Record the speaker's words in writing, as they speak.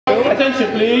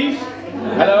attention, please.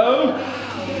 Hello.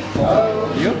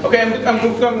 Okay, I'm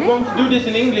going to do this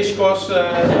in English because the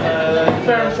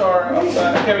parents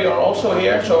of Kari are also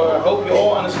here, so I hope you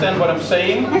all understand what I'm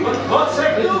saying.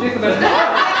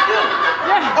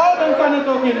 Oh, dan kan ik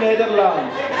ook in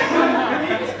Nederlands.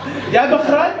 Jij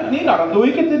begrijpt het niet? Nou, dan doe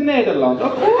ik het in het Nederlands.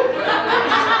 Ook goed?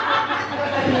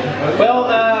 Well,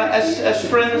 as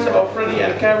friends of Freddie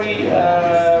and Kari,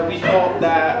 we thought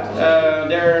that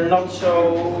they're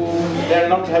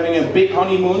not having a big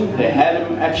honeymoon. They had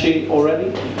them actually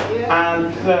already,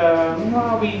 and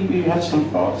well, we had some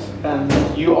thoughts. And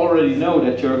you already know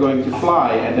that you're going to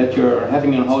fly and that you're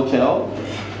having a hotel.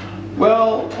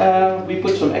 Well, we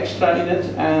put some extra in it,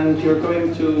 and you're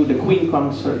going to the Queen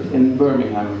concert in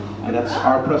Birmingham, and that's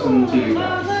our present to you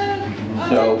guys.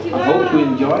 So I hope you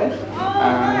enjoy it,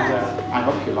 and I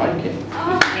hope you like it.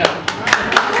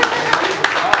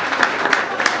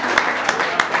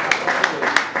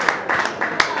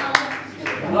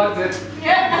 Like it.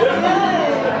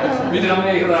 Wie er aan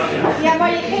meegedaan? Ja, maar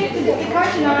je geeft de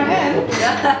kaartje naar hem.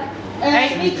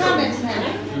 Wie kan met hem?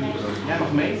 Jij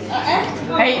mag mee. Echt?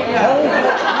 Hey.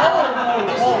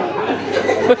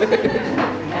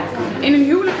 In een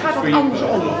huwelijk gaat het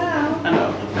andersom.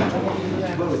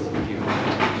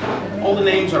 All the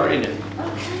names are in it.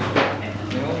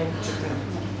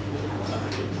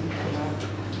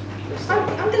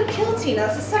 I'm gonna kill Tina.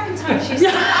 It's the second time she's.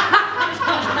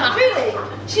 Really?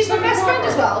 She's my best friend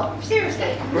as well.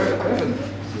 Seriously.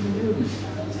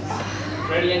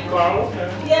 Freddie and Carl?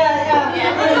 Yeah.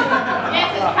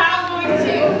 Yes, it's Carl going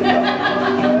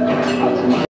too.